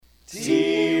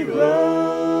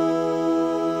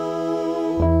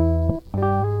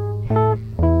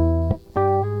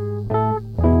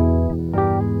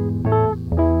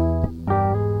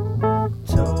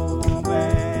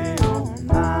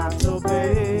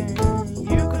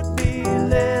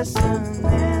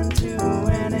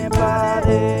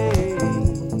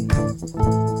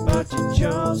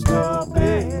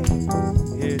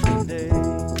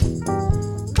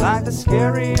Like the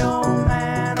scary old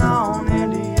man on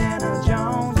Indiana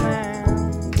Jones,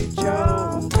 man, he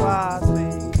chose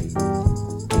wisely.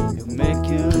 He'll make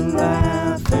you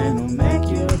laugh and he'll make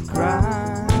you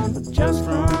cry, but just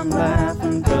from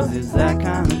laughing, 'cause he's that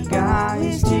kind of guy.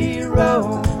 He's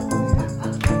T-Row,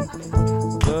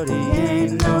 but he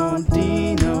ain't no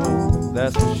Dino,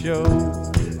 that's for sure.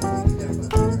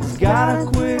 He's got a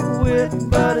quick wit,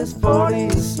 but his 40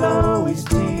 is slow. He's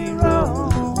T-Row.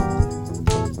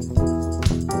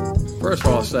 First of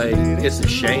all, I'll say it's a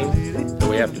shame that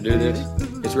we have to do this.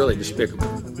 It's really despicable.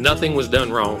 Nothing was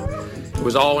done wrong. It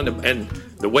was all in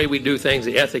the way we do things,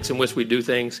 the ethics in which we do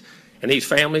things. And these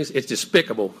families, it's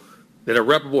despicable that a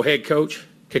reputable head coach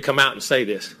could come out and say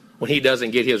this when he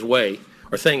doesn't get his way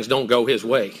or things don't go his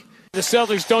way. The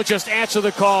Celtics don't just answer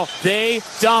the call, they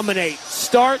dominate.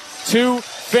 Start to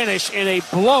finish in a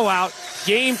blowout.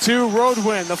 Game 2 road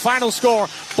win. The final score,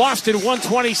 Boston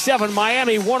 127,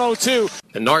 Miami 102.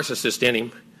 The narcissist in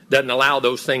him doesn't allow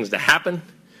those things to happen,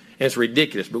 and it's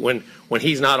ridiculous. But when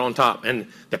he's not on top, and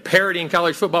the parity in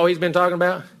college football he's been talking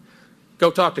about, go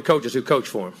talk to coaches who coach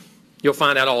for him. You'll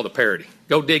find out all the parity.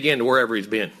 Go dig into wherever he's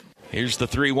been. Here's the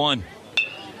 3-1.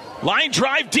 Line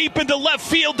drive deep into left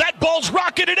field. That ball's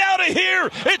rocketed out of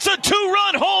here. It's a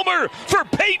 2-run homer for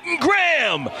Peyton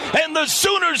Graham. And the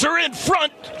Sooners are in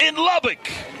front in Lubbock.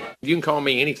 You can call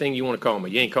me anything you want to call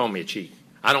me. You ain't calling me a cheat.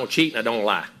 I don't cheat and I don't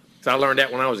lie. So I learned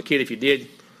that when I was a kid. If you did,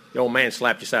 the old man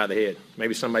slapped you side of the head.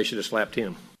 Maybe somebody should have slapped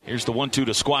him. Here's the 1-2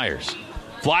 to Squires.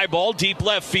 Fly ball deep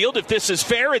left field. If this is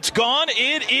fair, it's gone.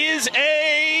 It is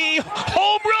a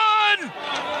home run.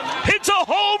 It's a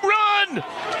home run.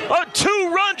 A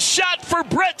 2-run shot for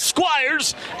Brett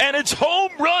Squires, and it's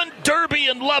home run derby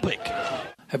in Lubbock.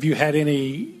 Have you had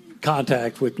any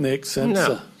contact with Nick since?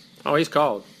 No. Oh, he's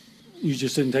called. You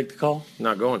just didn't take the call?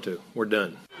 Not going to. We're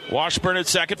done. Washburn at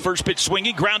second. First pitch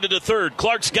swinging. Grounded to third.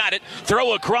 Clark's got it.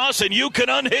 Throw across, and you can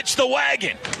unhitch the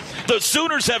wagon. The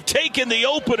Sooners have taken the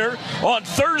opener on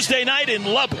Thursday night in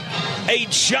Lubbock. A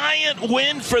giant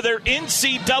win for their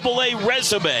NCAA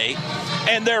resume,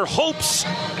 and their hopes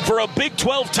for a Big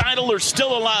 12 title are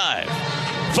still alive.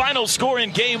 Final score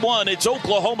in Game 1, it's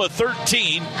Oklahoma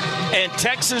 13 and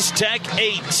Texas Tech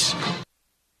 8.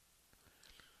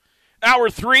 Hour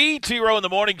 3, T-Row in the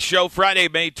Morning Show, Friday,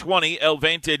 May 20, El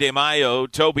 20 de Mayo.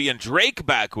 Toby and Drake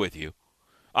back with you.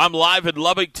 I'm live in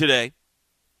Lubbock today.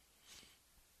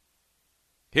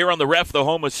 Here on the Ref, the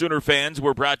home of Sooner fans,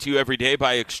 we're brought to you every day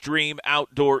by Extreme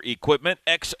Outdoor Equipment,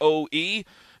 XOE.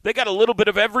 They got a little bit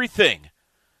of everything,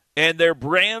 and their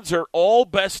brands are all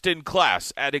best in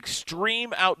class at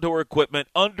Extreme Outdoor Equipment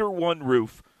under one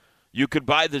roof. You can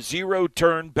buy the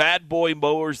zero-turn bad boy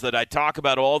mowers that I talk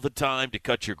about all the time to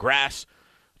cut your grass,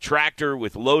 tractor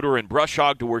with loader and brush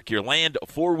hog to work your land, a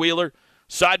four-wheeler,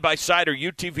 side-by-side or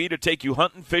UTV to take you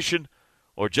hunting, fishing,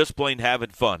 or just plain having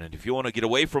fun. And if you want to get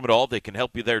away from it all, they can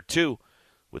help you there too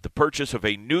with the purchase of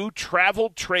a new travel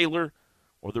trailer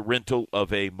or the rental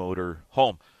of a motor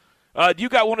home. You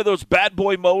got one of those bad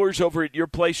boy mowers over at your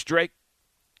place, Drake?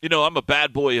 You know, I'm a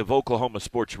bad boy of Oklahoma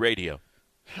sports radio.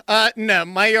 No,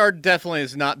 my yard definitely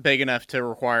is not big enough to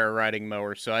require a riding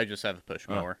mower, so I just have a push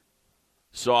mower.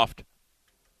 Soft.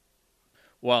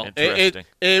 Well,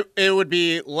 it would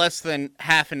be less than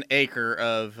half an acre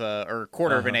of, or a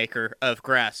quarter of an acre of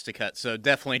grass to cut, so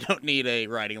definitely don't need a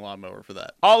riding lawnmower for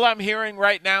that. All I'm hearing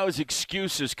right now is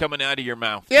excuses coming out of your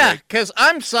mouth. Yeah, because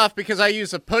I'm soft because I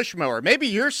use a push mower. Maybe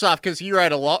you're soft because you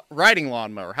ride a riding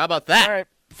lawnmower. How about that? All right,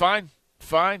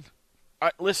 fine.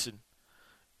 Listen,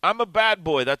 I'm a bad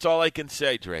boy. That's all I can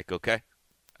say, Drake, okay?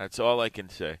 That's all I can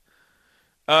say.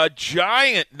 A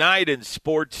giant night in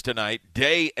sports tonight,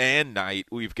 day and night.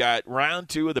 We've got round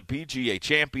 2 of the PGA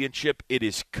Championship. It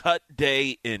is cut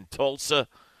day in Tulsa.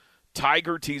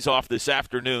 Tiger tees off this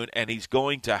afternoon, and he's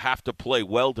going to have to play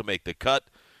well to make the cut.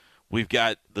 We've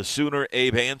got the Sooner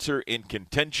Abe Ancer in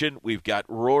contention. We've got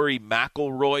Rory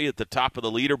McIlroy at the top of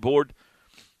the leaderboard.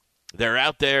 They're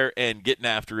out there and getting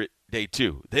after it day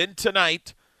 2. Then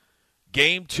tonight,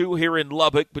 Game 2 here in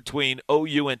Lubbock between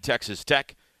OU and Texas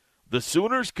Tech. The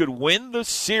Sooners could win the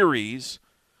series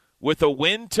with a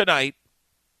win tonight.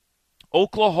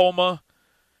 Oklahoma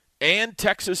and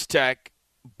Texas Tech,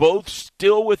 both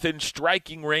still within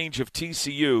striking range of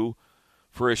TCU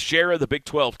for a share of the Big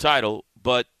 12 title,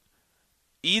 but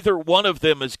either one of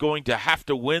them is going to have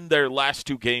to win their last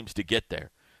 2 games to get there.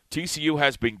 TCU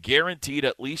has been guaranteed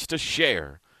at least a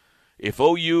share. If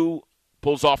OU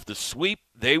pulls off the sweep,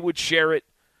 they would share it.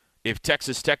 If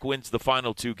Texas Tech wins the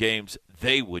final 2 games,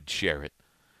 they would share it.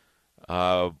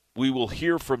 We will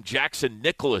hear from Jackson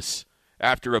Nicholas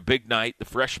after a big night, the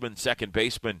freshman second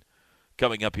baseman,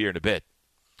 coming up here in a bit.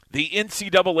 The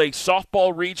NCAA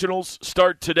softball regionals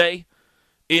start today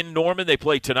in Norman. They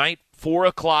play tonight, 4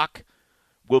 o'clock.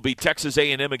 Will be Texas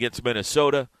A&M against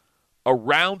Minnesota.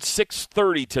 Around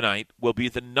 6:30 tonight will be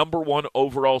the number 1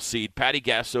 overall seed, Patty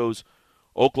Gasso's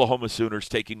Oklahoma Sooners,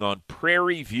 taking on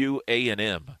Prairie View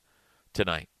A&M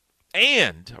tonight.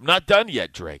 And I'm not done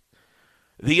yet, Drake.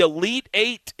 The Elite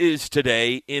Eight is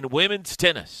today in women's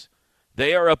tennis.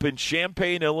 They are up in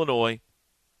Champaign, Illinois.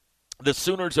 The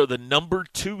Sooners are the number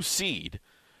 2 seed.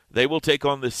 They will take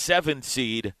on the 7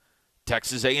 seed,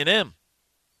 Texas A&M,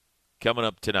 coming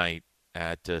up tonight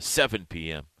at 7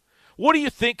 p.m. What do you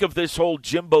think of this whole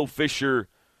Jimbo Fisher,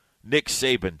 Nick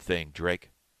Saban thing,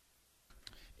 Drake?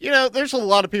 There's a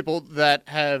lot of people that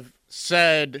have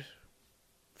said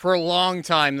for a long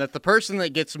time that the person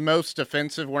that gets most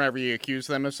offensive whenever you accuse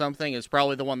them of something is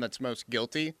probably the one that's most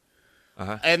guilty.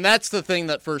 Uh-huh. And that's the thing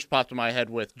that first popped in my head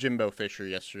with Jimbo Fisher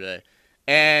yesterday.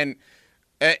 And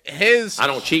I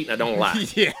don't cheat and I don't lie.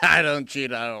 Yeah, I don't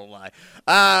cheat, I don't lie.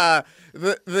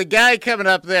 The guy coming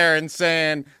up there and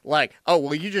saying, like, oh,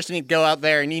 well, you just need to go out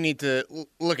there and you need to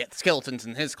look at skeletons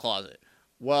in his closet.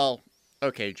 Well,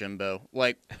 okay, Jimbo.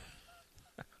 Like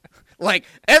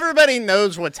everybody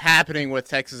knows what's happening with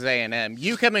Texas A&M.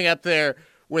 You coming up there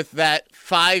with that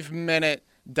 5-minute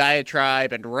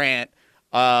diatribe and rant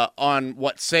on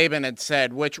what Saban had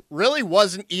said, which really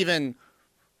wasn't even,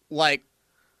 like,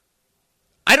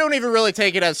 I don't even really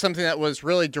take it as something that was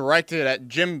really directed at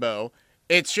Jimbo.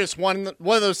 It's just one of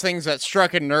those things that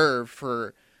struck a nerve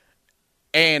for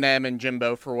A&M and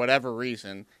Jimbo for whatever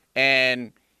reason.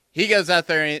 And he goes out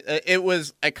there, and it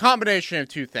was a combination of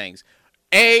 2 things.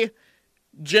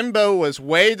 Jimbo was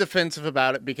way defensive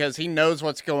about it because he knows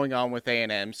what's going on with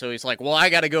A&M. So he's like, well, I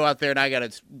got to go out there and I got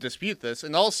to dispute this.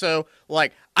 And also,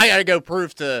 like, I got to go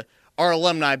prove to our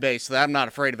alumni base that I'm not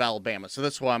afraid of Alabama. So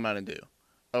that's what I'm going to do.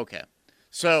 Okay.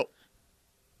 So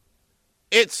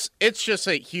it's just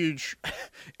a huge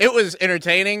 – it was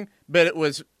entertaining, but it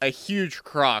was a huge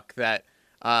crock that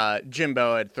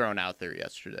Jimbo had thrown out there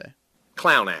yesterday.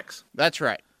 Clown acts. That's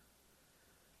right.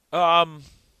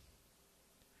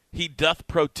 He doth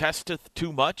protesteth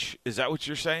too much? Is that what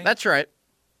you're saying? That's right.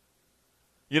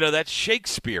 That's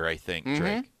Shakespeare, I think,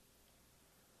 Drake.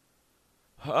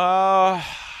 What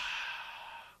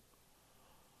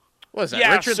was that,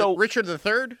 yeah, Richard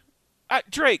III?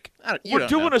 Drake, we're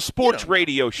doing a sports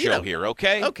radio show here,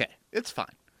 okay? Okay, it's fine.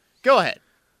 Go ahead.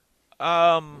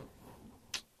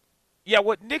 Yeah,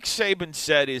 what Nick Saban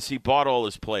said is he bought all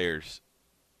his players,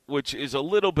 which is a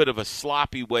little bit of a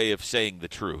sloppy way of saying the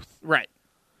truth. Right.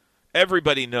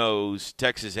 Everybody knows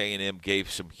Texas A&M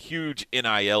gave some huge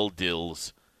NIL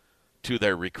deals to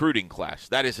their recruiting class.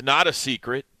 That is not a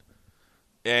secret,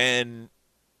 and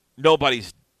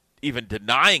nobody's even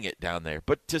denying it down there.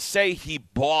 But to say he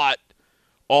bought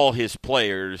all his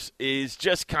players is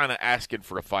just kind of asking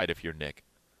for a fight if you're Nick.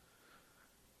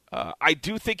 I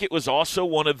do think it was also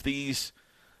one of these,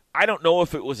 I don't know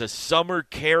if it was a summer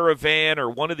caravan or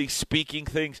one of these speaking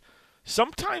things.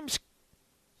 Sometimes,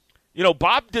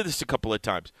 Bob did this a couple of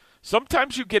times.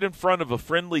 Sometimes you get in front of a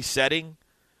friendly setting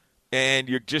and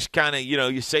you're just kind of,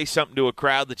 you say something to a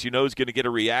crowd that you know is going to get a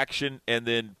reaction, and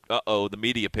then, the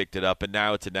media picked it up, and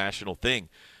now it's a national thing.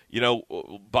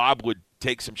 Bob would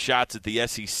take some shots at the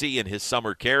SEC in his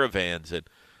summer caravans,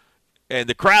 and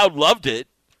the crowd loved it,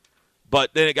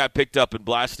 but then it got picked up and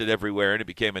blasted everywhere, and it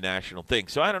became a national thing.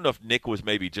 So I don't know if Nick was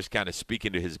maybe just kind of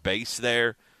speaking to his base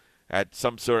there at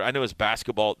some sort. I know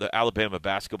the Alabama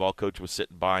basketball coach was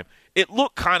sitting by him. It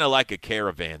looked kind of like a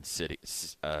caravan city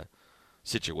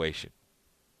situation.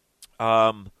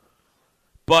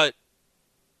 But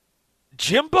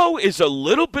Jimbo is a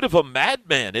little bit of a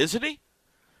madman, isn't he?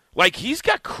 Like, he's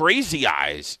got crazy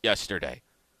eyes yesterday.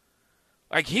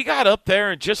 Like, he got up there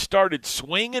and just started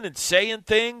swinging and saying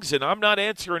things, and I'm not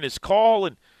answering his call,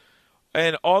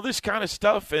 and all this kind of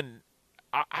stuff. And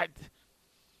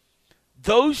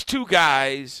those 2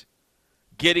 guys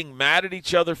getting mad at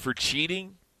each other for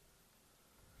cheating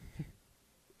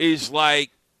is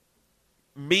like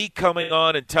me coming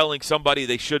on and telling somebody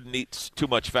they shouldn't eat too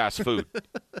much fast food.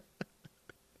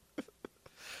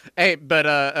 Hey,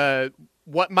 but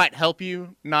what might help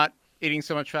you not eating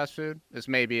so much fast food is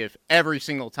maybe if every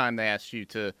single time they ask you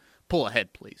to pull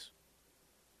ahead, please.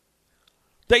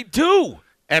 They do.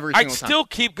 Every I single time. still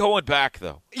keep going back,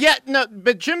 though. Yeah, no,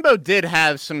 but Jimbo did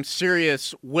have some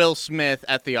serious Will Smith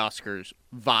at the Oscars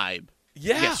vibe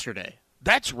yesterday.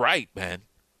 That's right, man.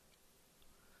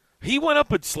 He went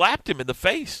up and slapped him in the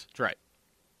face. That's right.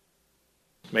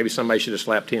 Maybe somebody should have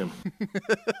slapped him.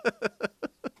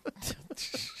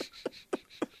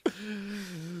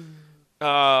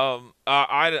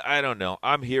 I don't know.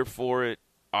 I'm here for it.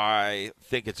 I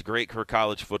think it's great for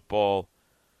college football.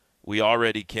 We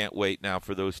already can't wait now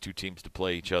for those two teams to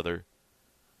play each other.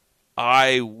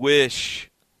 I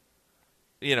wish,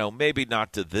 maybe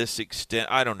not to this extent.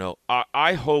 I don't know.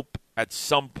 I hope at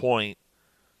some point,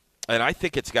 and I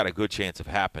think it's got a good chance of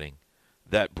happening,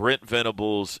 that Brent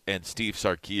Venables and Steve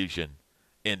Sarkisian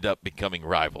end up becoming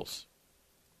rivals.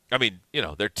 I mean,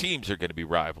 their teams are going to be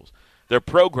rivals. Their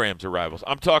programs are rivals.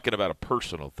 I'm talking about a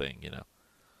personal thing,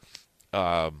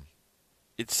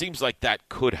 It seems like that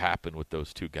could happen with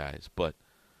those two guys, but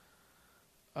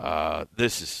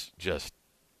this is just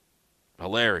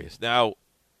hilarious. Now,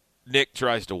 Nick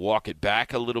tries to walk it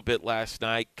back a little bit last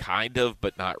night, kind of,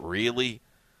 but not really.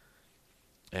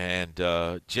 And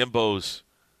Jimbo's,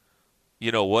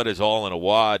 is all in a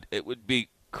wad. It would be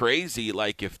crazy,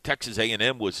 like if Texas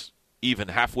A&M was even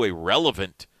halfway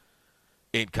relevant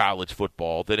in college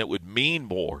football, then it would mean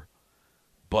more.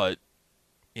 But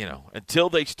until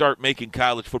they start making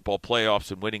college football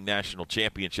playoffs and winning national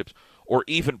championships or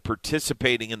even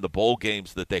participating in the bowl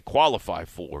games that they qualify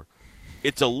for,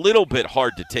 it's a little bit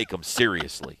hard to take them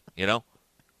seriously, I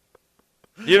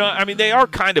mean, they are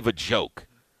kind of a joke.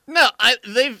 No,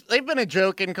 they've been a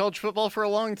joke in college football for a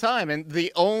long time, and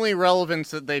the only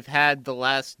relevance that they've had the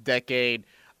last decade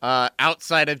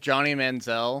outside of Johnny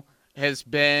Manziel has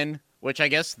been, which I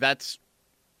guess that's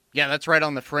right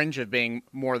on the fringe of being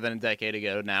more than a decade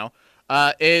ago now,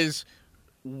 is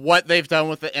what they've done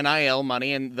with the NIL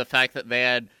money and the fact that they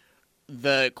had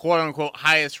the quote-unquote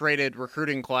highest-rated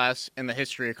recruiting class in the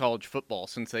history of college football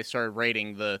since they started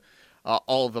rating the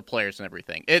all of the players and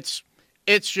everything. It's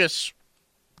just...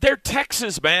 They're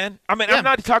Texas, man. I mean, I'm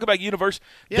not talking about university.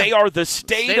 Yeah. They are the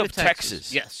state of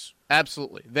Texas. Yes,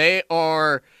 absolutely. They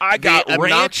are... I got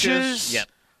ranches. Yep.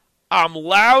 I'm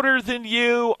louder than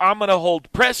you. I'm going to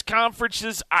hold press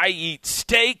conferences. I eat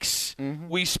steaks. Mm-hmm.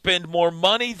 We spend more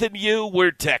money than you.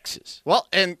 We're Texas. Well,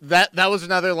 and that was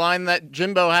another line that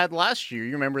Jimbo had last year.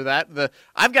 You remember that?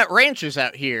 I've got ranches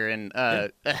out here in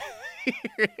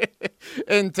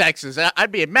in Texas.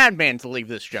 I'd be a madman to leave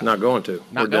this job. Not going to.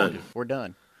 We're done. We're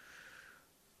done.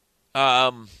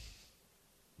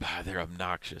 They're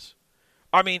obnoxious.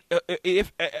 I mean,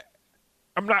 if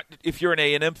you're an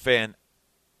A&M fan,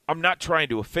 I'm not trying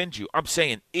to offend you. I'm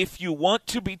saying if you want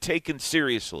to be taken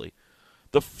seriously,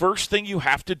 the first thing you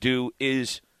have to do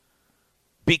is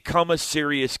become a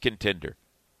serious contender.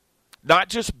 Not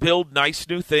just build nice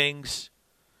new things,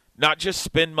 not just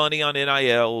spend money on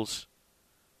NILs.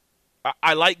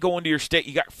 I like going to your state.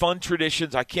 You got fun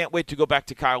traditions. I can't wait to go back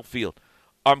to Kyle Field.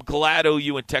 I'm glad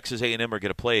OU and Texas A&M are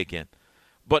going to play again.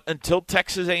 But until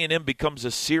Texas A&M becomes a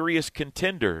serious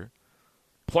contender,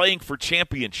 playing for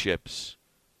championships,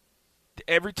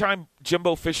 every time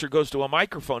Jimbo Fisher goes to a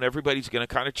microphone, everybody's going to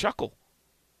kind of chuckle.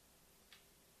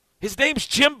 His name's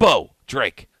Jimbo,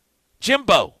 Drake.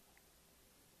 Jimbo.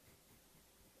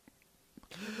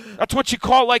 That's what you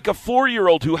call like a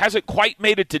 4-year-old who hasn't quite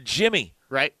made it to Jimmy.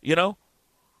 Right.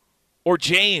 Or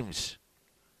James.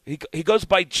 He goes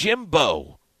by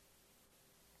Jimbo.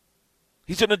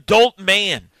 He's an adult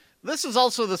man. This is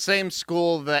also the same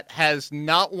school that has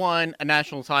not won a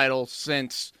national title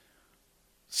since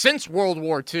World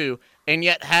War II, and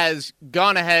yet has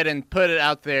gone ahead and put it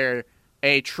out there,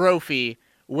 a trophy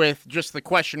with just the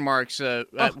question marks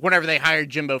whenever they hired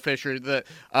Jimbo Fisher, the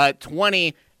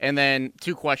 20 and then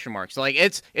 2 question marks. Like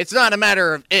it's not a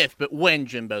matter of if, but when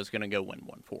Jimbo's going to go win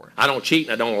one for. I don't cheat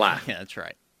and I don't lie. Yeah, that's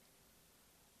right.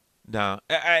 No,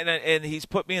 and he's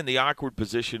put me in the awkward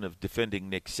position of defending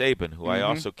Nick Saban, who I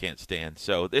also can't stand.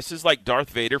 So this is like Darth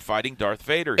Vader fighting Darth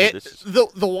Vader. The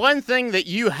one thing that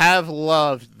you have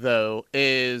loved, though,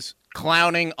 is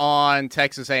clowning on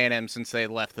Texas A&M since they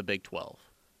left the Big 12.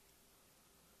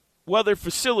 Well, their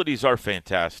facilities are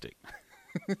fantastic.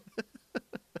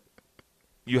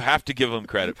 You have to give them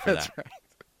credit for that.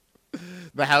 Right.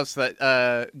 The house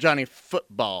that Johnny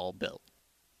Football built.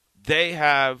 They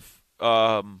have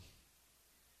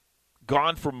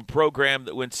gone from a program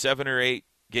that wins 7 or 8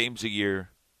 games a year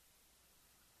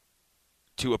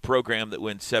to a program that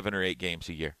wins 7 or 8 games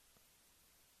a year.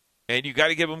 And you got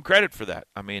to give them credit for that.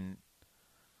 I mean,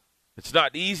 it's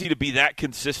not easy to be that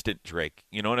consistent, Drake.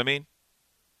 You know what I mean?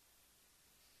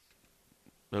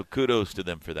 So kudos to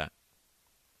them for that.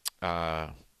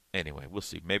 Anyway, we'll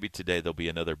see. Maybe today there'll be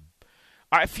another.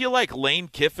 I feel like Lane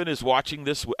Kiffin is watching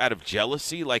this out of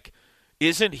jealousy. Like,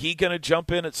 isn't he going to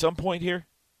jump in at some point here?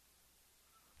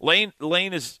 Lane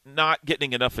is not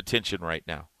getting enough attention right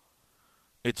now.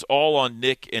 It's all on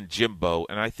Nick and Jimbo,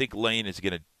 and I think Lane is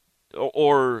going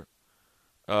to,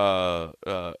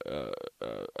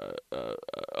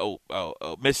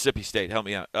 Mississippi State, help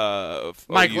me out.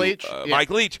 Mike Leach. Mike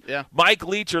Leach. Yeah. Mike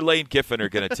Leach or Lane Kiffin are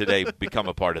going to today become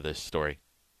a part of this story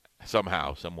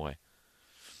somehow, some way.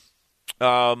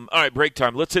 All right, break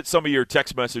time. Let's hit some of your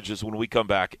text messages when we come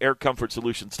back. Air Comfort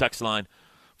Solutions text line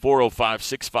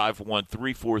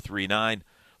 405-651-3439.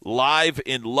 Live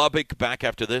in Lubbock. Back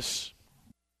after this.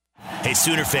 Hey,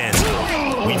 Sooner fans,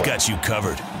 we've got you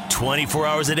covered. 24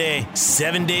 hours a day,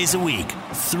 7 days a week,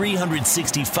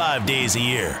 365 days a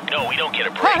year. No, we don't get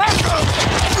a break.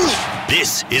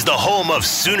 This is the home of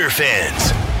Sooner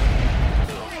fans.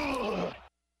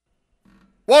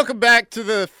 Welcome back to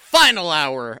the final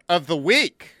hour of the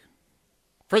week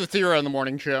for the T-Row in the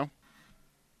Morning Show.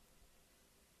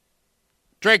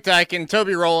 Drake Dykin,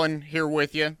 Toby Rowland here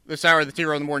with you. This hour of the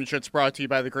T-Row in the Morning Show is brought to you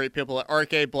by the great people at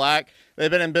RK Black.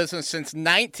 They've been in business since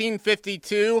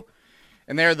 1952,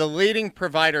 and they're the leading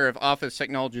provider of office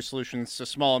technology solutions to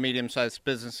small and medium-sized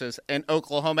businesses in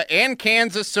Oklahoma and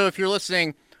Kansas. So if you're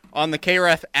listening on the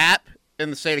KREF app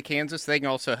in the state of Kansas, they can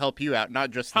also help you out,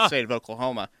 not just the state of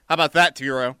Oklahoma. How about that,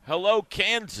 T-Row? Hello,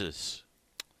 Kansas.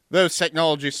 Those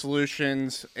technology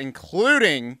solutions,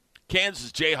 including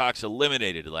Kansas Jayhawks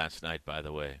eliminated last night, by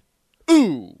the way.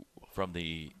 Ooh. From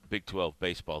the Big 12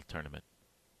 baseball tournament.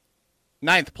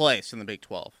 9th place in the Big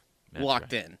 12. That's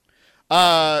Locked right. in.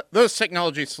 Those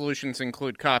technology solutions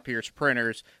include copiers,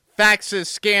 printers, faxes,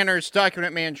 scanners,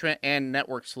 document management, and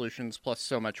network solutions, plus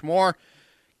so much more.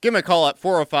 Give them a call at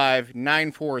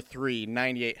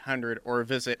 405-943-9800 or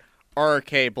visit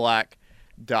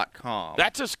rkblack.com.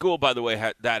 That's a school, by the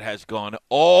way, that has gone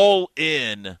all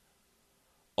in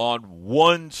on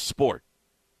one sport,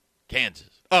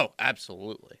 Kansas. Oh,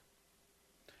 absolutely.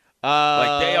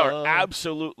 Like, they are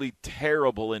absolutely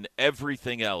terrible in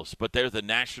everything else, but they're the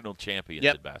national champions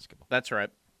in basketball. That's right.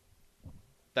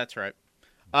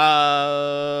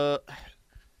 I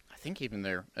think even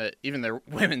their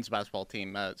women's basketball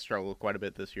team struggled quite a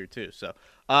bit this year too. So,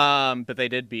 but they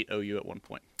did beat OU at one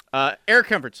point. Air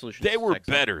Comfort Solutions. They were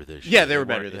better this year. Yeah, they were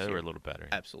better this year. They were a little better.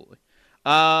 Absolutely.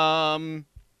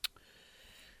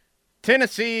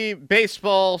 Tennessee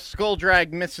baseball skull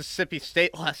drag Mississippi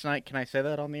State last night. Can I say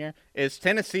that on the air? Is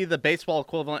Tennessee the baseball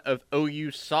equivalent of OU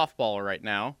softball right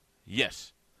now?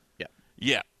 Yes. Yeah.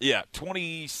 Yeah.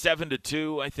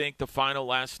 27-2, I think, the final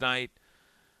last night.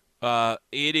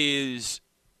 It is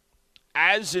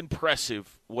as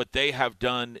impressive what they have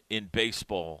done in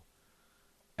baseball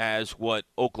as what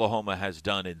Oklahoma has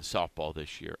done in softball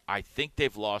this year. I think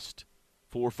they've lost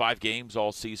 4 or 5 games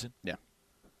all season. Yeah.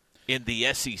 In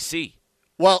the SEC.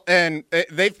 Well, and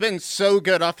they've been so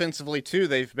good offensively, too,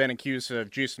 they've been accused of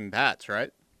juicing bats, right?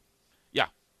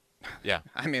 Yeah.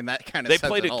 I mean, that kind of They says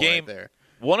played it a all game. right there.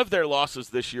 One of their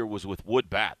losses this year was with wood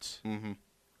bats. Mm-hmm.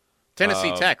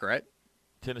 Tennessee Tech, right?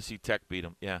 Tennessee Tech beat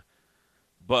them, yeah.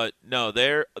 But, no,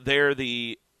 they're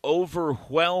the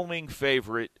overwhelming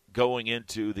favorite going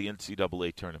into the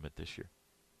NCAA tournament this year.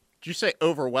 Did you say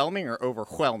overwhelming or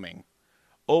overwhelming?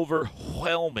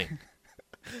 Overwhelming.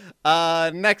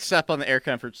 Next up on the Air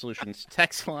Comfort Solutions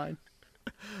text line.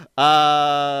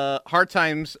 Hard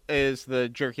Times is the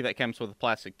jerky that comes with a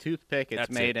plastic toothpick. It's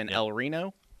made in El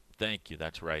Reno. Thank you.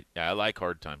 That's right. Yeah, I like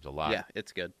Hard Times a lot. Yeah,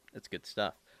 it's good. It's good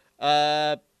stuff.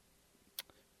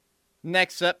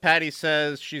 Next up, Patty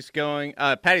says Patty's going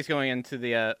into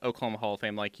the Oklahoma Hall of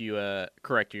Fame, like you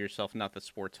corrected yourself, not the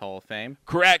Sports Hall of Fame.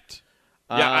 Correct.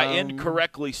 Yeah, I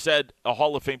incorrectly said a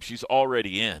Hall of Fame she's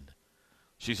already in.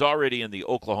 She's already in the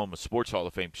Oklahoma Sports Hall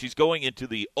of Fame. She's going into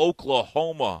the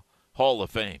Oklahoma Hall of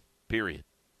Fame, period.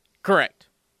 Correct.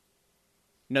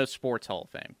 No Sports Hall of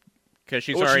Fame. Because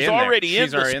she's already in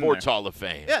the Sports Hall of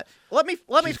Fame. Yeah, let me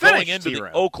she's finish. Going into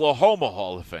the Oklahoma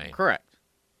Hall of Fame. Correct.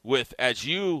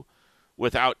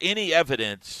 Without any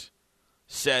evidence,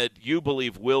 said you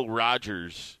believe Will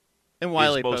Rogers and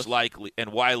Wiley is most Post. likely,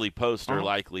 and Wiley Post are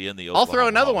likely in the Oklahoma I'll throw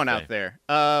another Hall one of out Fame.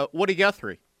 there. Woody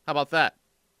Guthrie. How about that?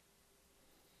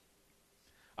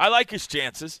 I like his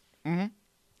chances. Mm-hmm.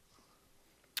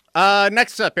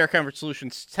 Next up, Air Comfort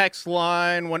Solutions text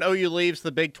line. When OU leaves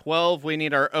the Big 12, we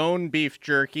need our own beef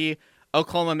jerky.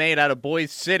 Oklahoma made out of Boise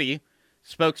City.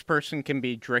 Spokesperson can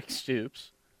be Drake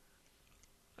Stoops.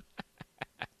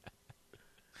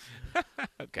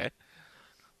 Okay.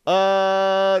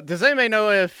 Does anybody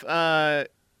know if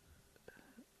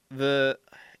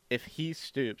if he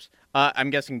Stoops.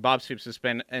 I'm guessing Bob Stoops has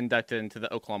been inducted into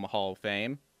the Oklahoma Hall of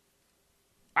Fame.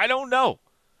 I don't know.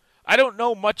 I don't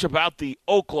know much about the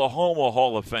Oklahoma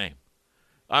Hall of Fame.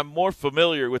 I'm more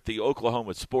familiar with the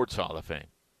Oklahoma Sports Hall of Fame.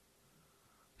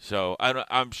 So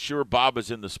I'm sure Bob is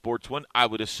in the sports one. I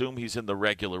would assume he's in the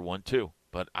regular one too,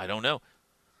 but I don't know.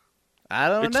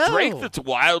 It's Drake that's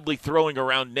wildly throwing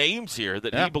around names here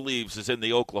that he believes is in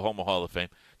the Oklahoma Hall of Fame.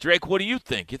 Drake, what do you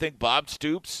think? You think Bob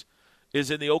Stoops is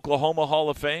in the Oklahoma Hall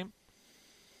of Fame?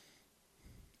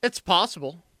 It's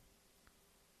possible.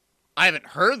 I haven't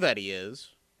heard that he is.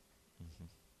 Mm-hmm.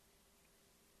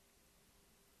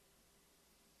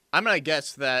 I'm going to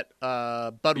guess that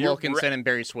Bud Wilkinson and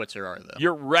Barry Switzer are, though.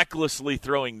 You're recklessly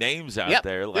throwing names out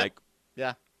there. Like,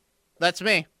 yeah, that's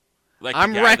me. Like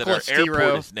I'm reckless,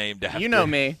 T-Row. Is named after. You know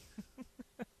me.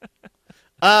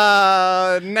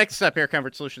 Next up, Air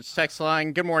Comfort Solutions text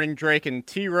line. Good morning, Drake and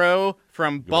T-Row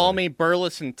from balmy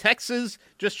Burleson, Texas.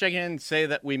 Just checking in and say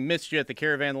that we missed you at the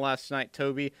Caravan last night,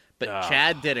 Toby. But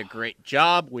Chad did a great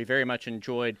job. We very much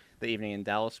enjoyed the evening in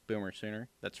Dallas. Boomer Sooner.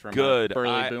 That's from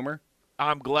Burley Boomer.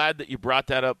 I'm glad that you brought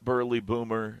that up, Burley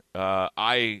Boomer.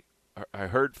 I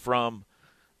heard from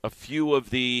a few of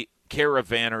the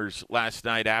Caravanners last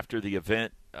night after the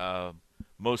event,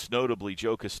 most notably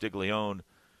Joe Castiglione,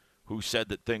 who said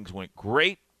that things went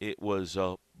great. It was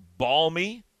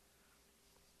balmy,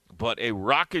 but a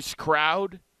raucous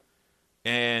crowd,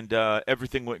 and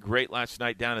everything went great last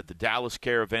night down at the Dallas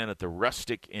Caravan at the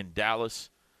Rustic in Dallas,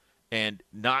 and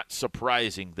not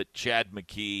surprising that Chad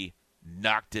McKee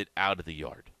knocked it out of the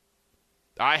yard.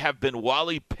 I have been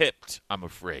Wally pipped, I'm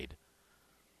afraid,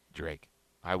 Drake.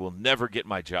 I will never get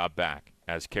my job back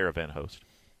as Caravan host.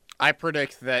 I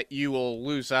predict that you will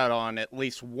lose out on at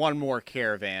least one more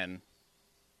Caravan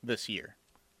this year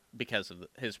because of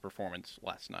his performance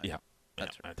last night. Yeah,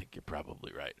 right. I think you're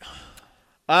probably right.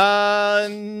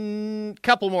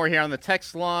 Couple more here on the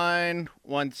text line.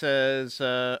 One says,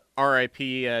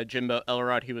 R.I.P. Jimbo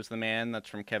Elrod. He was the man. That's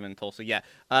from Kevin Tulsa. Yeah,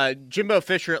 Jimbo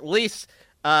Fisher, at least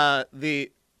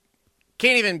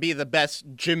can't even be the best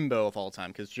Jimbo of all time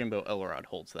because Jimbo Elrod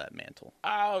holds that mantle.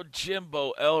 Oh,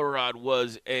 Jimbo Elrod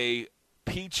was a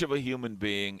peach of a human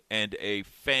being and a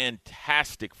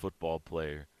fantastic football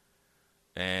player.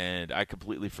 And I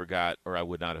completely forgot, or I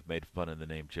would not have made fun of the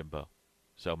name Jimbo.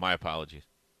 So my apologies.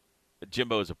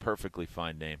 Jimbo is a perfectly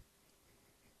fine name.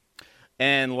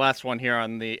 And last one here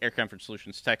on the Air Comfort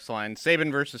Solutions text line.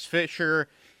 Saban versus Fisher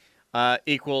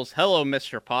equals, hello,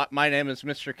 Mr. Pot. My name is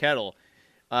Mr. Kettle.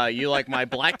 You like my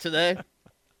black today?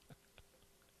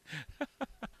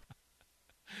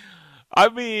 I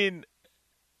mean,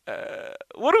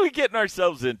 what are we getting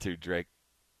ourselves into, Drake?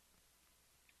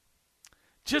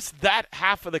 Just that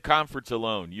half of the conference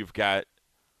alone, you've got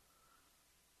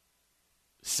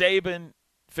Saban,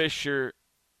 Fisher,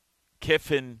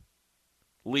 Kiffin,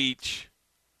 Leach.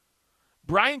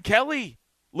 Brian Kelly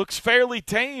looks fairly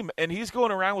tame, and he's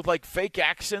going around with, like, fake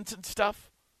accents and stuff.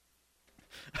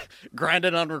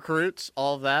 Grinding on recruits,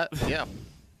 all of that. Yeah.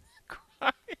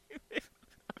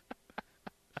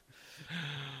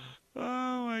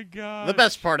 Oh, my God. The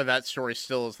best part of that story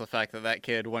still is the fact that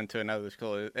kid went to another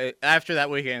school. After that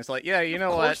weekend, it's like, yeah, you know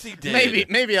what? Of course he did.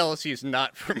 Maybe LSU's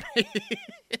not for me.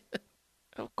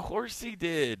 Of course he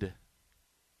did.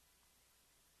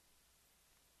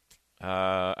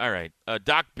 All right.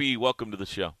 Doc B, welcome to the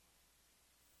show.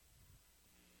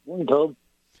 Morning, Tobe.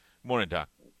 Morning, Doc.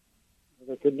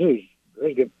 Good news.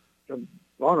 Let's get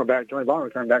Bonner back. Johnny Bonner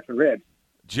coming back to the Reds.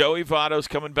 Joey Votto's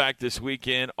coming back this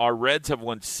weekend. Our Reds have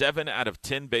won 7 out of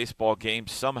 10 baseball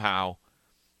games somehow.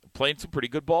 Playing some pretty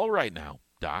good ball right now,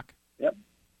 Doc. Yep.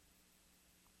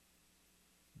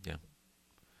 Yeah.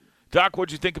 Doc,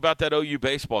 what'd you think about that OU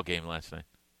baseball game last night?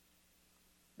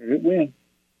 Good win.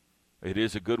 It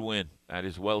is a good win. That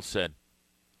is well said.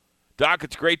 Doc,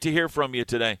 it's great to hear from you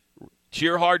today.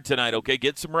 Cheer hard tonight, okay?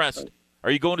 Get some rest. Are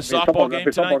you going to softball game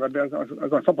tonight? I'm going to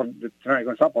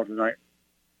softball tonight.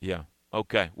 Yeah.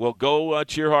 Okay. Well, go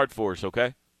cheer hard for us,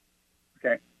 okay?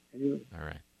 Okay. All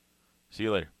right. See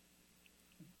you later.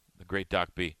 The great Doc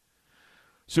B.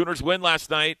 Sooners win last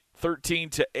night,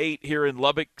 13-8 here in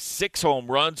Lubbock. 6 home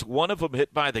runs. One of them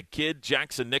hit by the kid,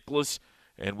 Jackson Nicholas,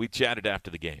 and we chatted after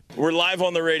the game. We're live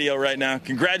on the radio right now.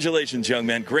 Congratulations, young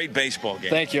man. Great baseball game.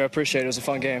 Thank you. I appreciate it. It was a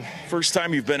fun game. First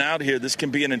time you've been out here. This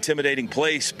can be an intimidating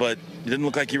place, but you didn't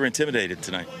look like you were intimidated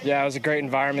tonight. Yeah, it was a great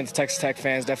environment. The Texas Tech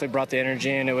fans definitely brought the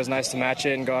energy, and it was nice to match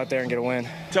it and go out there and get a win.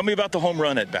 Tell me about the home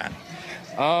run at bat.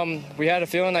 We had a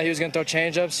feeling that he was going to throw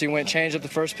changeups. He went changeup the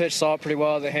first pitch, saw it pretty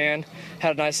well at the hand,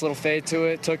 had a nice little fade to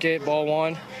it, took it, ball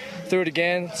one, threw it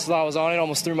again, saw I was on it,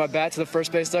 almost threw my bat to the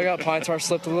first base dugout. Pine tar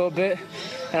slipped a little bit,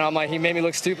 and I'm like, he made me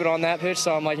look stupid on that pitch,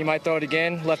 so I'm like, he might throw it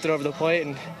again, left it over the plate,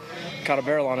 and caught a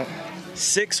barrel on it.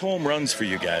 6 home runs for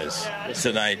you guys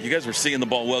tonight. You guys were seeing the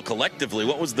ball well collectively.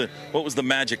 What was the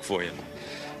magic for you?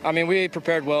 I mean, we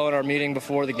prepared well in our meeting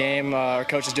before the game. Our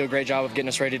coaches do a great job of getting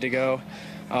us ready to go.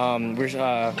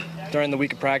 During the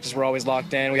week of practice, we're always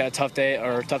locked in. We had a tough day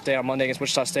on Monday against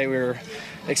Wichita State. We were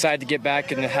excited to get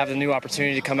back and have the new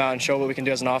opportunity to come out and show what we can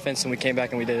do as an offense, and we came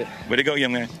back and we did it. Way to go,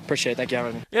 young man. Appreciate it. Thank you for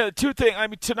having me. Yeah, the two things. I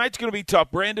mean, tonight's going to be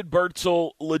tough. Brandon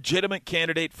Birdsell, legitimate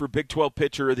candidate for Big 12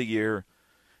 Pitcher of the Year.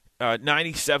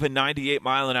 97, 98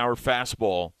 mile-an-hour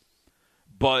fastball.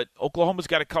 But Oklahoma's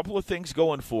got a couple of things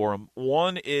going for them.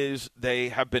 One is they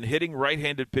have been hitting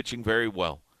right-handed pitching very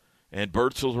well, and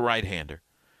Birdsell's a right-hander.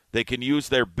 They can use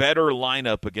their better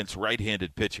lineup against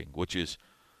right-handed pitching, which is,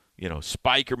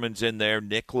 Spikerman's in there,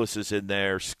 Nicholas is in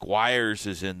there, Squires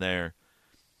is in there.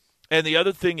 And the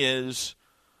other thing is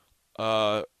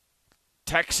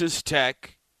Texas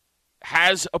Tech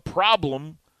has a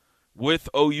problem with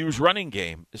OU's running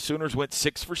game. The Sooners went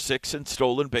 6 for 6 in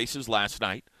stolen bases last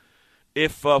night.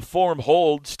 If form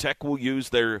holds, Tech will use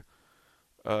their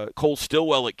Cole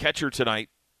Stillwell at catcher tonight.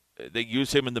 They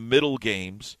use him in the middle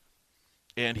games,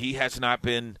 and he has not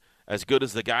been as good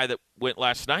as the guy that went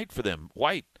last night for them,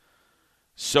 White.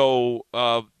 So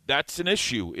that's an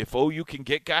issue. If OU can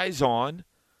get guys on,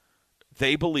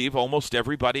 they believe almost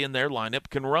everybody in their lineup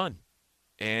can run,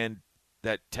 and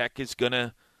that Tech is going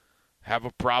to have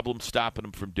a problem stopping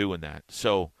them from doing that.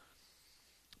 So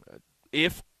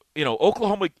if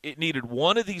Oklahoma needed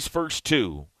one of these first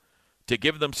two to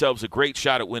give themselves a great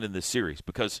shot at winning this series,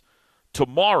 because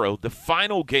tomorrow, the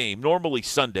final game, normally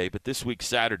Sunday, but this week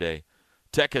Saturday,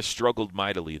 Tech has struggled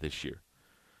mightily this year.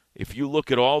 If you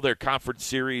look at all their conference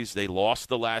series, they lost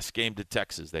the last game to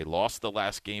Texas. They lost the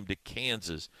last game to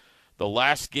Kansas. The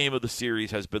last game of the series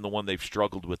has been the one they've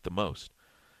struggled with the most.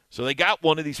 So they got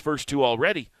one of these first two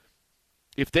already.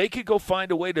 If they could go find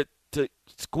a way to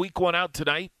squeak one out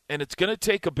tonight, and it's going to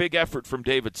take a big effort from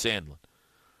David Sandlin.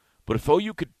 But if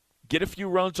OU could get a few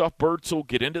runs off Birdsell,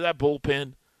 get into that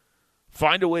bullpen,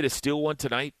 find a way to steal one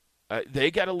tonight, they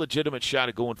got a legitimate shot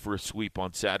at going for a sweep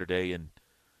on Saturday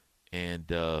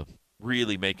and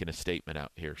really making a statement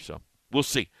out here. So we'll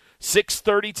see.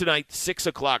 6:30 tonight, 6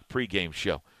 o'clock pregame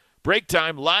show. Break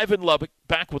time, live in Lubbock.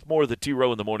 Back with more of the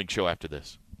T-Row in the Morning Show after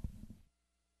this.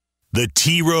 The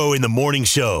T-Row in the Morning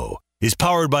Show is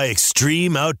powered by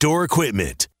Extreme Outdoor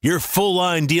Equipment, your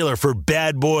full-line dealer for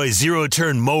bad boy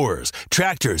zero-turn mowers,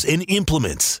 tractors, and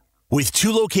implements. With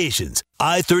 2 locations,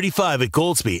 I-35 at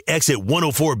Goldsby, exit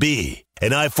 104B,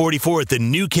 and I-44 at the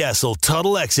Newcastle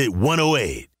Tuttle exit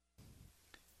 108.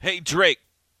 Hey, Drake,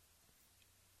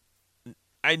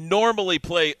 I normally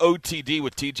play OTD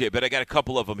with TJ, but I got a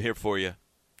couple of them here for you.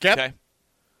 Yep. Okay.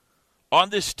 On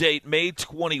this date, May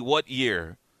 20, what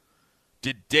year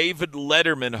did David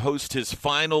Letterman host his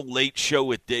final Late Show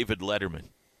with David Letterman?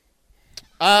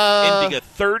 Ending at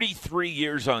 33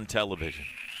 years on television.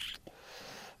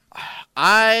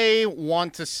 I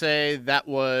want to say that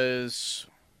was,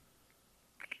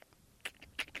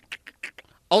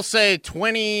 I'll say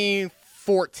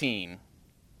 2014.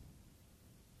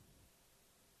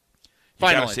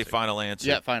 Final answer. Say final answer.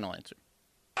 Yeah, final answer.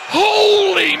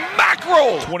 Holy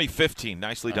mackerel! 2015.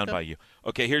 Nicely done by you.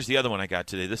 Okay, here's the other one I got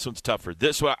today. This one's tougher.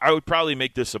 This one, I would probably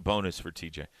make this a bonus for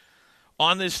TJ.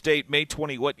 On this date, May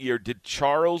 20, what year did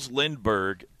Charles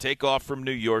Lindbergh take off from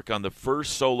New York on the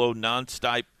first solo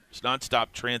nonstop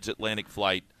transatlantic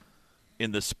flight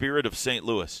in the Spirit of St.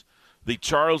 Louis? The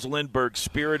Charles Lindbergh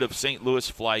Spirit of St. Louis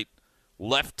flight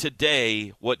left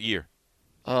today, what year?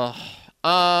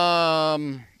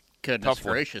 Goodness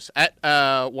gracious. At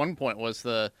one point was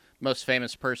the most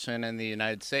famous person in the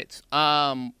United States.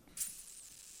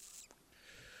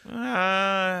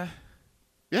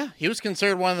 Yeah, he was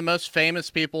considered one of the most famous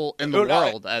people in the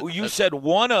world. You said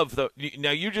one of the.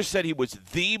 Now you just said he was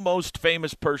the most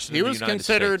famous person. In the United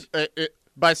States. He was considered,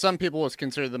 by some people, was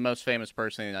considered the most famous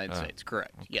person in the United States.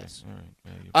 Correct. Okay. Yes.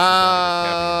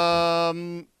 All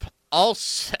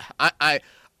right.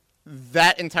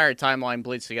 That entire timeline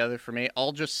bleeds together for me.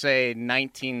 I'll just say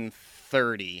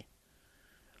 1930.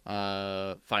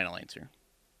 Final answer.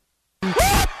 For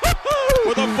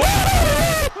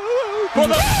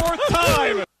the fourth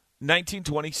time.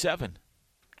 1927.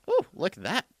 Oh, look at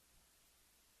that.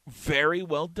 Very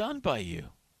well done by you.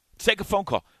 Let's take a phone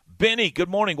call. Benny, good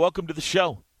morning. Welcome to the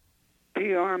show.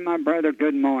 PR, my brother,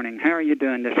 good morning. How are you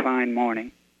doing this fine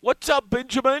morning? What's up,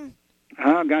 Benjamin?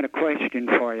 I got a question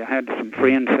for you. I had some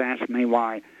friends ask me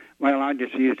why. Well, I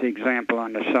just used the example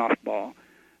on the softball.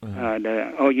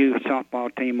 The OU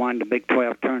softball team won the Big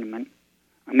 12 tournament.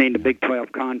 The Big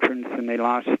 12 conference, and they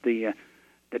lost the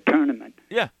tournament.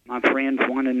 Yeah. My friends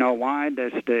want to know why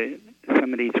does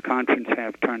some of these conferences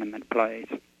have tournament plays?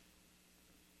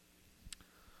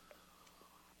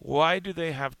 Why do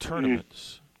they have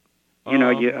tournaments?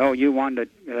 You won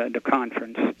the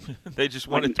conference. They just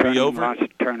want it to be over? Lost the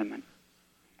tournament.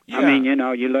 Yeah.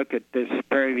 You look at this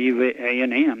Prairie View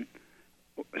A&M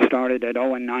started at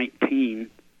 0-19,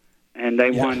 and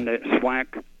they won the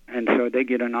SWAC, and so they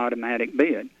get an automatic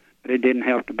bid. But it didn't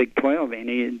help the Big 12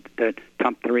 any. The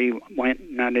top three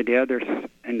went, none of the others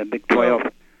in the Big 12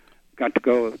 got to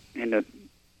go in the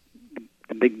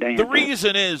big dance. The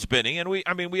reason is, Benny, and we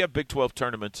have Big 12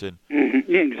 tournaments in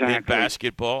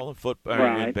basketball and football,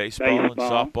 and baseball and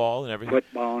softball and everything.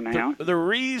 Football now. The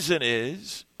reason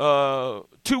is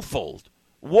twofold.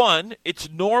 One, it's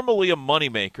normally a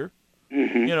moneymaker.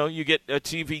 You get a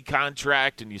TV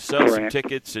contract and you sell some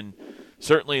tickets, and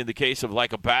certainly in the case of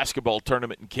like a basketball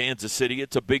tournament in Kansas City,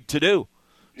 it's a big to-do.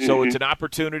 So it's an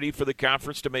opportunity for the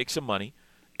conference to make some money.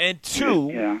 And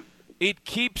two, it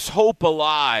keeps hope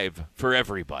alive for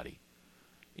everybody.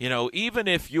 Even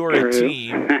if you're a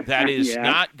team that is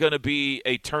not going to be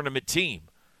a tournament team,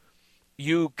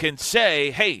 you can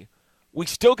say, hey, we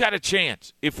still got a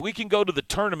chance. If we can go to the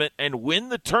tournament and win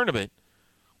the tournament,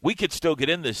 we could still get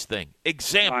in this thing.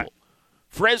 Example,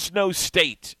 Fresno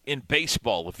State in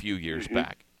baseball a few years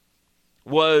back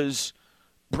was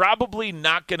probably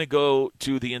not going to go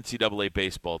to the NCAA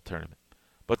baseball tournament.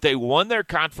 But they won their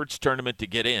conference tournament to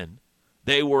get in.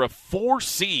 They were a 4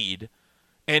 seed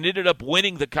and ended up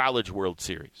winning the College World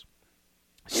Series.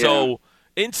 So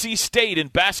NC State in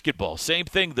basketball, same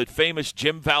thing, the famous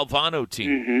Jim Valvano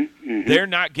team. They're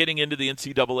not getting into the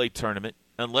NCAA tournament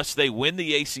unless they win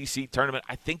the ACC tournament.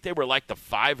 I think they were like the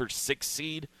 5 or 6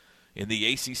 seed in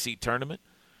the ACC tournament.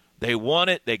 They won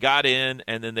it, they got in,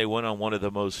 and then they went on one of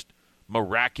the most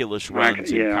miraculous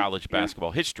runs in college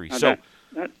basketball history. So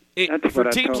for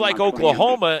teams like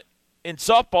Oklahoma in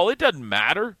softball, it doesn't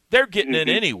matter. They're getting in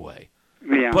anyway.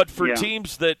 But for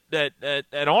teams that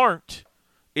aren't,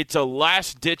 it's a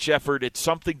last-ditch effort. It's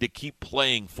something to keep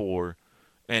playing for,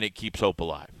 and it keeps hope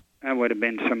alive. That would have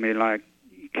been somebody like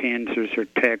Kansas or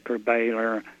Tech or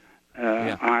Baylor,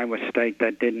 Iowa State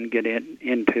that didn't get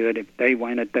into it. If they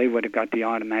win it, they would have got the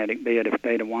automatic bid if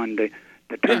they'd have won the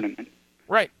tournament.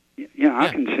 Right. I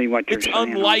can see what you're saying.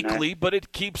 It's unlikely, but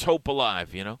it keeps hope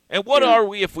alive, And what are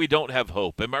we if we don't have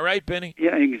hope? Am I right, Benny?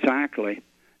 Yeah, exactly.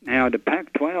 Now, the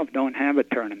Pac-12 don't have a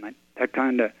tournament.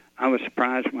 I was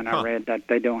surprised when I read that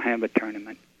they don't have a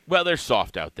tournament. Well, they're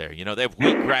soft out there. They have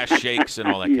wheatgrass shakes and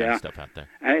all that kind of stuff out there.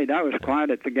 Hey, that was quiet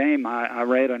at the game. I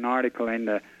read an article in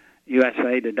the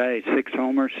USA Today, 6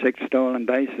 homers, 6 stolen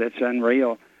bases. That's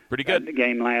unreal. Pretty good. The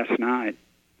game last night.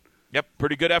 Yep,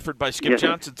 pretty good effort by Skip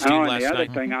Johnson's team last night. The other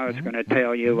thing I was going to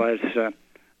tell you was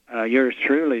yours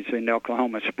truly's in the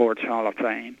Oklahoma Sports Hall of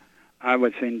Fame. I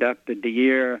was inducted the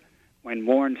year when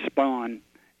Warren Spahn,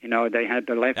 they had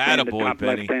the top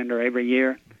left-hander every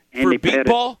year. For beat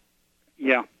ball?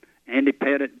 Yeah. Andy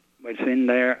Pettit was in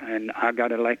there, and I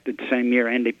got elected the same year.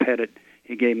 Andy Pettit,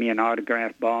 he gave me an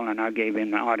autographed ball, and I gave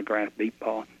him an autographed beat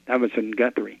ball. That was in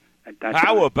Guthrie at that time.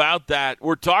 How about that?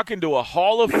 We're talking to a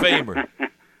Hall of Famer.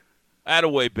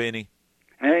 Attaway, Benny.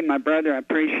 Hey, my brother, I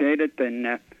appreciate it,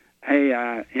 and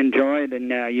enjoy it,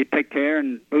 and you take care,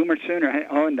 and Boomer Sooner. Hey,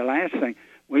 and the last thing,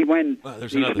 we win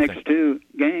these next 2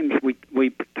 games.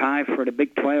 We tie for the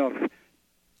Big 12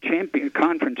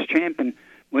 conference champion.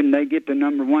 Wouldn't they get the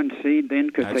number 1 seed then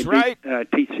because they beat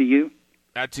TCU?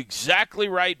 That's exactly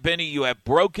right, Benny. You have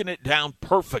broken it down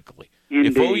perfectly.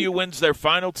 Indeed. If OU wins their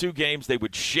final 2 games, they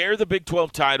would share the Big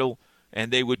 12 title,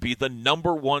 and they would be the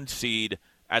number 1 seed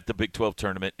at the Big 12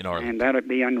 tournament in Arlington. And that would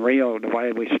be unreal the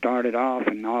way we started off,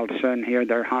 and all of a sudden here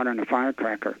they're hotter than a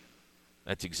firecracker.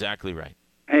 That's exactly right.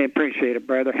 Hey, appreciate it,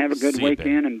 brother. Have a good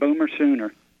weekend, and Boomer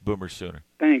Sooner. Boomer Sooner.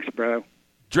 Thanks, bro.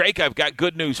 Drake, I've got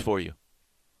good news for you.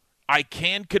 I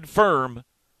can confirm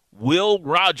Will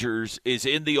Rogers is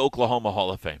in the Oklahoma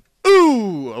Hall of Fame.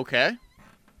 Ooh, okay.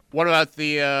 What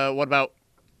about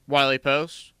Wiley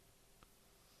Post?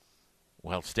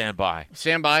 Well, stand by.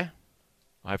 Stand by.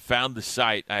 I found the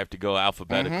site. I have to go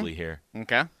alphabetically here.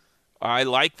 Okay. I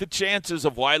like the chances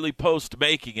of Wiley Post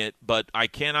making it, but I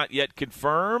cannot yet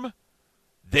confirm.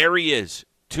 There he is.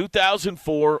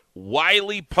 2004,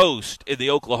 Wiley Post in the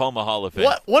Oklahoma Hall of Fame.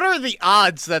 What are the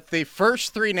odds that the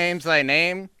first 3 names I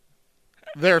name,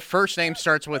 their first name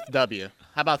starts with W?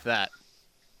 How about that?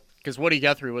 Because Woody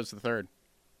Guthrie was the third.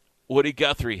 Woody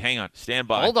Guthrie, hang on. Stand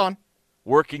by. Hold on.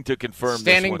 Working to confirm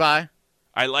Standing this one. by.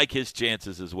 I like his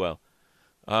chances as well.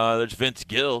 There's Vince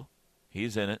Gill.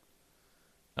 He's in it.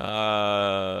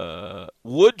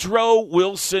 Woodrow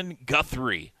Wilson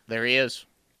Guthrie. There he is.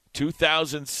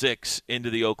 2006 into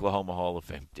the Oklahoma Hall of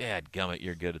Fame. Dadgummit,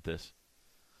 you're good at this.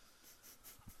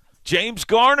 James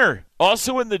Garner,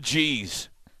 also in the G's.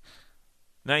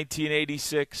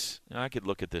 1986. I could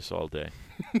look at this all day.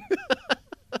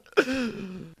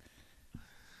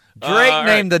 Drake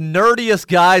named the nerdiest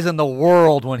guys in the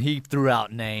world when he threw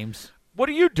out names. What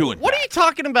are you doing? What are you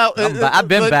talking about? I've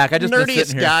been back. I just been nerdiest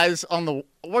sitting here. guys on the.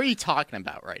 What are you talking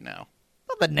about right now?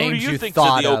 The names Who do you think's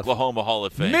thought in the of. Oklahoma Hall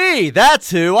of Fame? Me,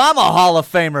 that's who. I'm a Hall of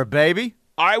Famer, baby.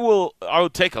 I will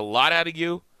take a lot out of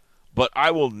you, but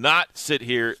I will not sit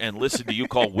here and listen to you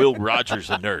call Will Rogers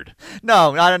a nerd.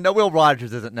 No, I don't know. Will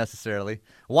Rogers isn't necessarily.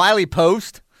 Wiley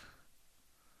Post.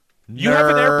 You have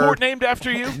an airport named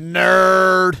after you?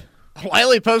 Nerd.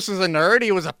 Wiley Post is a nerd.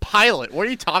 He was a pilot. What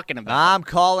are you talking about? I'm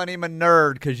calling him a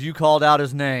nerd because you called out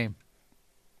his name.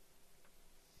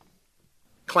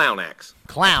 Clown axe.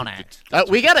 Clown axe.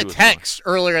 We got a text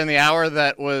earlier in the hour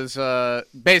that was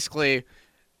basically,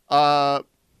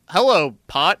 hello,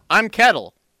 Pot. I'm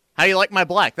Kettle. How you like my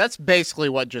black? That's basically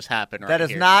what just happened right That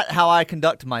is here. not how I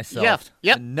conduct myself.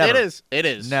 Yep, Never. it is. It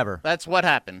is. Never. That's what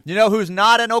happened. You know who's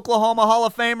not an Oklahoma Hall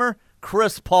of Famer?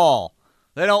 Chris Paul.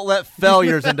 They don't let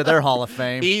failures into their Hall of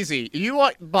Fame. Easy. You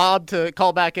want Bob to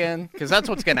call back in? Because that's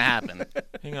what's going to happen.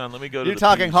 Hang on, let me go to You're the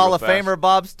talking P's Hall real of fast. Famer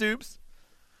Bob Stoops?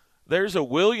 There's a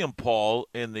William Paul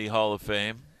in the Hall of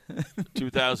Fame,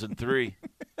 2003.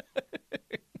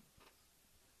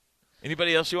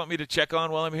 Anybody else you want me to check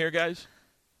on while I'm here, guys?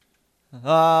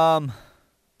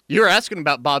 You were asking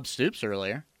about Bob Stoops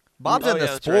earlier. Bob's in the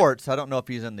that's sports. I don't know if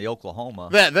he's in the Oklahoma.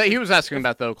 He was asking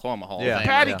about the Oklahoma Hall. Yeah. of Fame.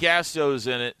 Patty Gasto's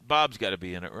in it. Bob's got to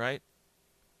be in it, right?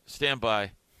 Stand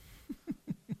by.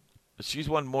 She's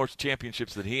won more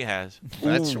championships than he has.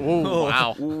 That's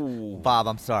wow. Bob,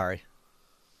 I'm sorry.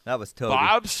 That was Toby.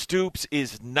 Bob Stoops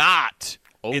is not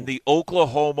in the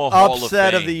Oklahoma Hall of Fame.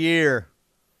 Upset of the year.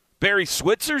 Barry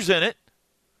Switzer's in it.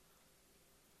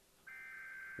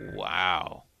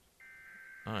 Wow.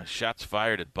 Oh, shots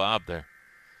fired at Bob there.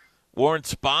 Warren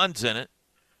Spahn's in it.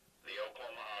 The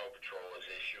Oklahoma Highway Patrol is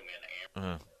issuing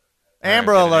an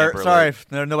Amber All right, alert. Amber Sorry,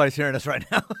 alert. nobody's hearing us right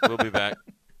now. We'll be back.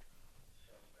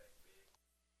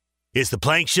 It's the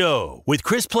Plank Show with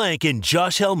Chris Plank and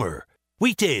Josh Helmer.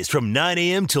 Weekdays from 9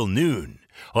 a.m. till noon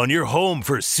on your home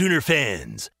for Sooner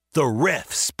fans, the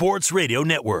Ref Sports Radio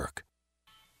Network.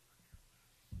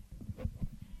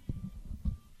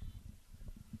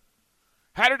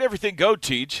 How did everything go,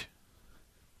 Teach?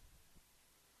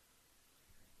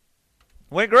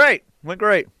 Went great.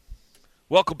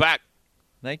 Welcome back.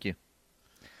 Thank you.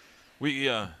 We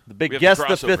The big we have guess a the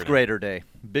crossover fifth now. grader day.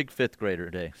 Big fifth grader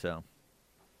day. So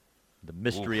the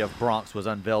mystery of Bronx was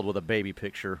unveiled with a baby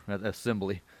picture at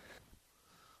assembly.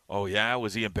 Oh, yeah?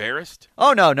 Was he embarrassed?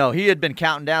 Oh, no. He had been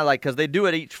counting down, because they do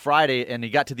it each Friday, and he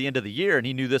got to the end of the year, and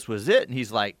he knew this was it. And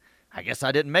he's like, I guess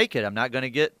I didn't make it. I'm not going to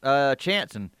get a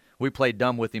chance. And we played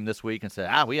dumb with him this week and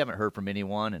said, we haven't heard from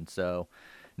anyone. And so,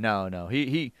 no.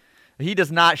 He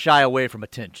does not shy away from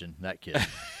attention, that kid.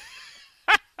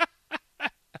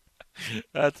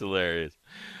 That's hilarious.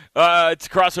 It's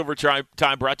crossover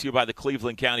time brought to you by the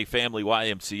Cleveland County Family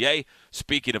YMCA.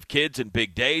 Speaking of kids and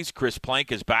big days, Chris Plank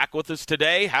is back with us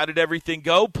today. How did everything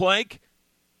go, Plank?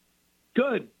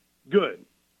 Good.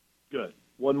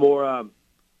 One more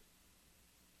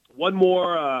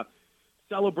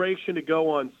celebration to go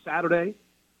on Saturday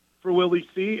for Willie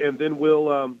C, and then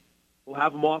we'll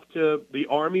have him off to the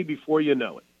Army before you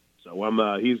know it. So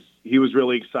he was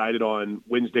really excited on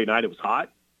Wednesday night. It was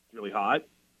hot, really hot.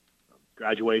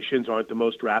 Graduations aren't the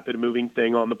most rapid-moving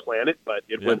thing on the planet, but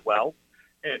it went well.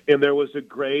 And there was a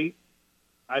great,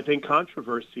 I think,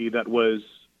 controversy that was,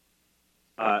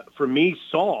 for me,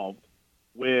 solved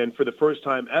when, for the first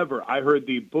time ever, I heard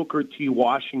the Booker T.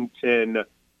 Washington,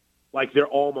 like their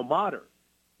alma mater,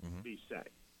 be sang.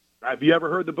 Have you ever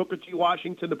heard the Booker T.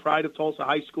 Washington, the pride of Tulsa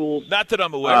High Schools? Not that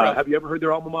I'm aware of. Have you ever heard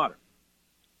their alma mater?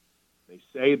 They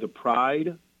say the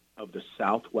pride of the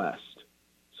Southwest.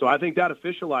 So I think that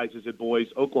officializes it, boys.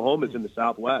 Oklahoma's in the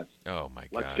Southwest. Oh, my gosh.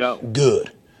 Let's go.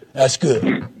 Good. That's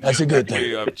good. That's a good thing.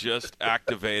 We have just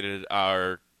activated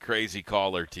our crazy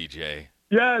caller, TJ.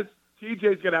 Yes,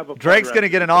 TJ's going to have a fun Drake's going to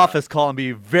rest get of an the office call and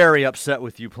be very upset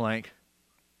with you, Plank.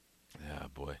 Yeah,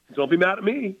 boy. Don't be mad at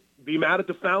me. Be mad at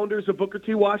the founders of Booker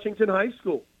T. Washington High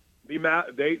School. Be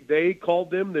mad. They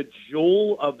called them the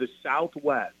jewel of the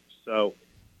Southwest. So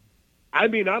I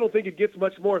mean, I don't think it gets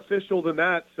much more official than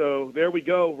that. So there we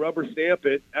go. Rubber stamp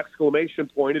it. Exclamation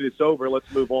pointed. It's over. Let's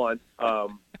move on.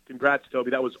 Congrats,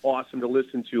 Toby. That was awesome to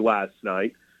listen to last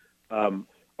night.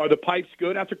 Are the pipes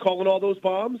good after calling all those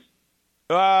bombs?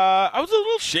 I was a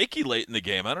little shaky late in the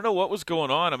game. I don't know what was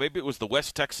going on. Maybe it was the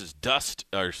West Texas dust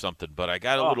or something, but I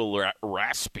got a little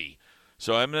raspy.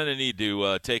 So I'm going to need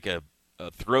to take a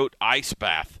throat ice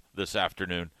bath this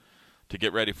afternoon to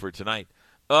get ready for tonight.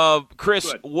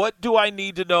 Chris, what do I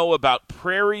need to know about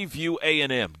Prairie View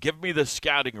A&M? Give me the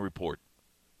scouting report.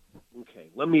 Okay,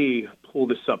 let me pull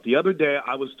this up. The other day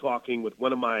I was talking with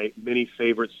one of my many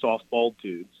favorite softball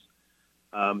dudes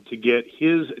to get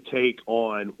his take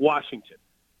on Washington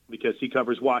because he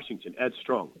covers Washington, Ed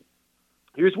Strong.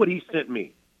 Here's what he sent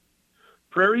me.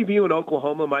 Prairie View and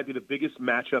Oklahoma might be the biggest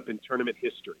matchup in tournament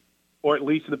history, or at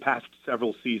least in the past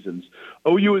several seasons.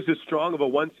 OU is as strong of a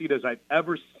one seed as I've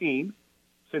ever seen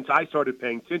since I started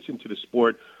paying attention to the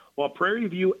sport, while Prairie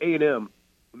View A&M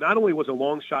not only was a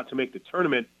long shot to make the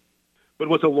tournament, but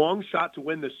was a long shot to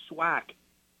win the SWAC.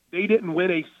 They didn't win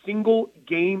a single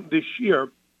game this year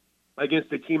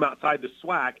against a team outside the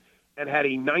SWAC and had a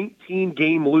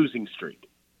 19-game losing streak.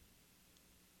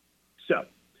 So,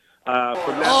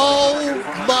 from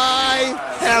that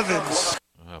my heavens.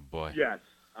 Oh, boy. Yes.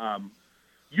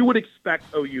 You would expect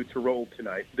OU to roll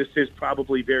tonight. This is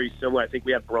probably very similar. I think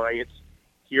we had Bryant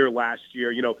here last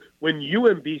year. You know, when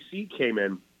UMBC came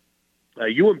in,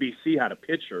 UMBC had a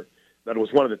pitcher that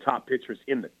was one of the top pitchers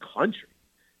in the country.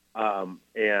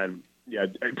 And, yeah,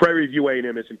 Prairie View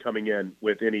A&M isn't coming in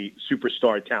with any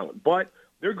superstar talent. But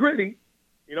they're gritty.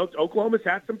 You know, Oklahoma's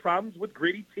had some problems with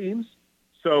gritty teams.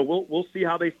 So we'll see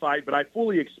how they fight. But I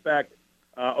fully expect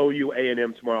OU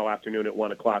A&M tomorrow afternoon at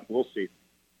 1 o'clock. We'll see.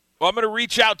 Well, I'm going to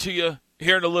reach out to you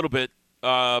here in a little bit.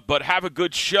 But have a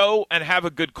good show and have a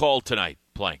good call tonight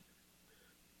playing.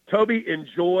 Toby,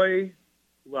 enjoy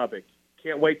Lubbock.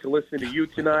 Can't wait to listen to you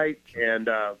tonight, and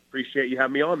appreciate you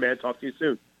having me on, man. Talk to you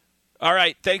soon. All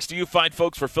right. Thanks to you fine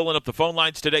folks for filling up the phone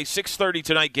lines today. 6:30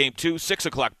 tonight, Game 2, 6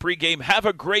 o'clock pregame. Have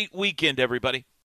a great weekend, everybody.